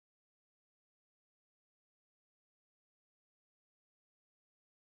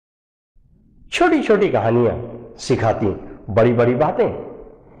छोटी छोटी कहानियां सिखाती बड़ी बड़ी बातें।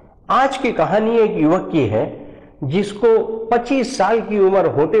 आज की कहानी एक युवक की है जिसको 25 साल की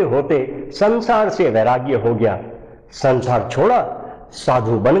उम्र होते होते संसार से वैराग्य हो गया। संसार छोड़ा,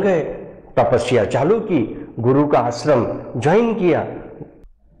 साधु बन गए, तपस्या चालू की, गुरु का आश्रम ज्वाइन किया।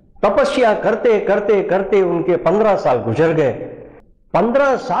 तपस्या करते करते करते उनके 15 साल गुजर गए।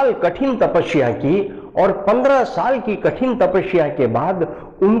 15 साल कठिन तपस्या की और 15 साल की कठिन तपस्या के बाद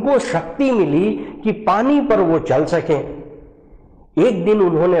उनको शक्ति मिली कि पानी पर वो चल सके। एक दिन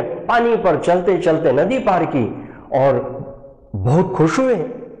उन्होंने पानी पर चलते चलते नदी पार की और बहुत खुश हुए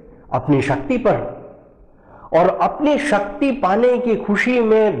अपनी शक्ति पर, और अपनी शक्ति पाने की खुशी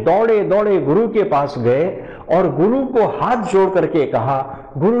में दौड़े दौड़े गुरु के पास गए और गुरु को हाथ जोड़ करके कहा,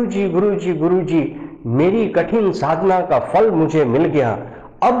 गुरु जी गुरु जी गुरु जी, मेरी कठिन साधना का फल मुझे मिल गया।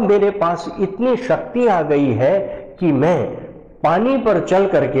 अब मेरे पास इतनी शक्ति आ गई है कि मैं पानी पर चल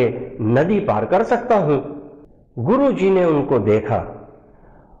करके नदी पार कर सकता हूं। गुरु जी ने उनको देखा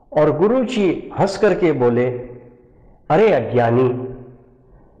और गुरु जी हंस करके बोले, अरे अज्ञानी,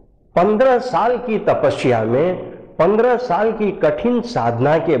 15 साल की तपस्या में 15 साल की कठिन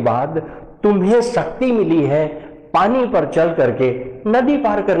साधना के बाद तुम्हें शक्ति मिली है पानी पर चल करके नदी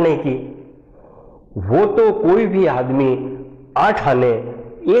पार करने की। वो तो कोई भी आदमी 8 आने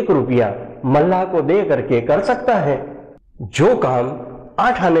 1 रुपया मल्लाह को दे करके कर सकता है। जो काम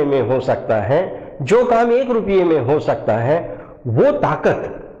 8 आने में हो सकता है, जो काम 1 रुपये में हो सकता है, वो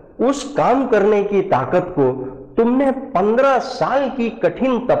ताकत, उस काम करने की ताकत को तुमने 15 साल की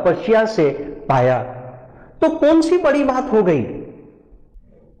कठिन तपस्या से पाया, तो कौन सी बड़ी बात हो गई।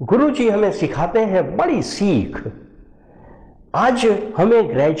 गुरुजी हमें सिखाते हैं बड़ी सीख। आज हमें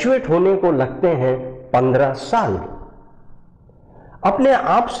ग्रेजुएट होने को लगते हैं 15 साल। अपने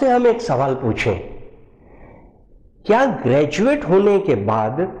आप से हम एक सवाल पूछें, क्या ग्रेजुएट होने के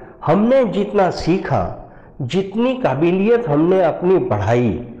बाद हमने जितना सीखा, जितनी काबिलियत हमने अपनी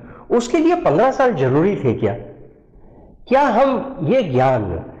बढ़ाई, उसके लिए 15 साल जरूरी थे क्या? क्या हम ये ज्ञान,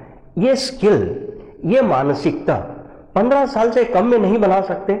 ये स्किल, ये मानसिकता 15 साल से कम में नहीं बना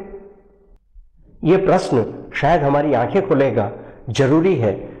सकते? ये प्रश्न शायद हमारी आंखें खोलेगा। जरूरी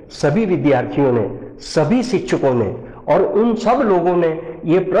है सभी विद्यार्थियों ने, सभी शिक्षकों ने और उन सब लोगों ने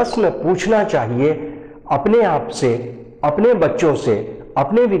ये प्रश्न पूछना चाहिए अपने आप से, अपने बच्चों से,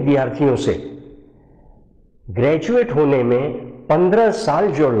 अपने विद्यार्थियों से। ग्रेजुएट होने में 15 साल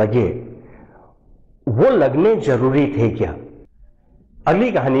जो लगे, वो लगने जरूरी थे क्या?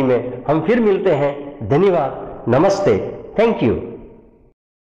 अगली कहानी में हम फिर मिलते हैं। धन्यवाद, नमस्ते, थैंक यू।